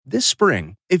This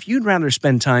spring, if you'd rather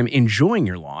spend time enjoying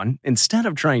your lawn instead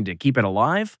of trying to keep it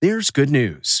alive, there's good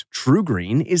news.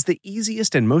 TruGreen is the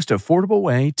easiest and most affordable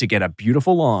way to get a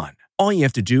beautiful lawn. All you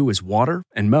have to do is water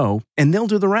and mow, and they'll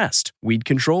do the rest. Weed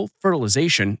control,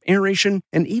 fertilization, aeration,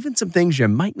 and even some things you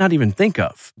might not even think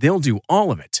of. They'll do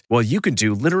all of it, while you can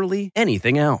do literally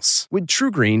anything else. With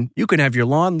TruGreen, you can have your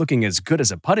lawn looking as good as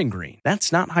a putting green.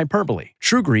 That's not hyperbole.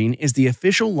 TruGreen is the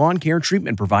official lawn care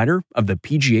treatment provider of the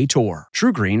PGA Tour.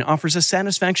 TruGreen offers a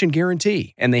satisfaction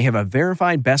guarantee, and they have a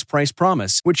verified best price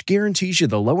promise, which guarantees you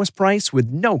the lowest price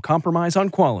with no compromise on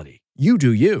quality. You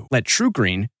do you. Let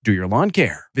TruGreen do your lawn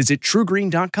care. Visit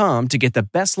TruGreen.com to get the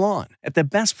best lawn at the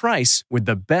best price with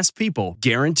the best people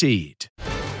guaranteed.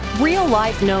 Real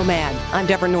Life Nomad. I'm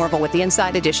Deborah Norville with the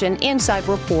Inside Edition Inside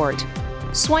Report.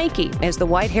 Swanky is the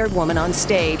white-haired woman on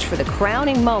stage for the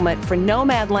crowning moment for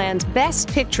Nomadland's Best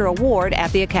Picture Award at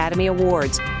the Academy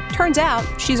Awards. Turns out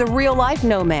she's a real-life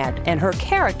nomad, and her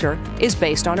character is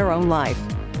based on her own life.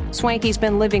 Swanky's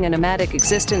been living a nomadic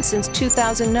existence since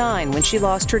 2009 when she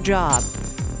lost her job.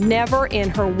 Never in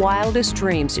her wildest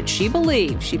dreams did she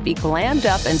believe she'd be glammed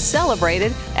up and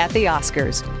celebrated at the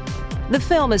Oscars. The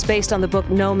film is based on the book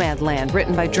Nomadland,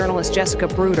 written by journalist Jessica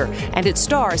Bruder, and it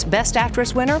stars Best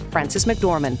Actress winner Frances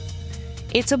McDormand.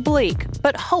 It's a bleak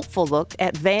but hopeful look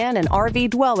at van and RV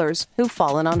dwellers who've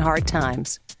fallen on hard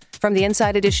times. From the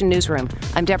Inside Edition newsroom,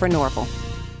 I'm Deborah Norville.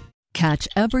 Catch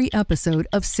every episode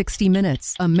of 60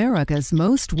 Minutes, America's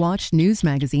most watched news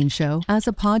magazine show, as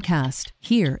a podcast.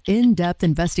 Hear in-depth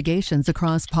investigations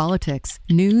across politics,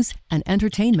 news, and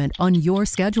entertainment on your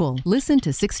schedule. Listen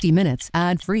to 60 Minutes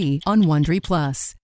ad-free on Wondery Plus.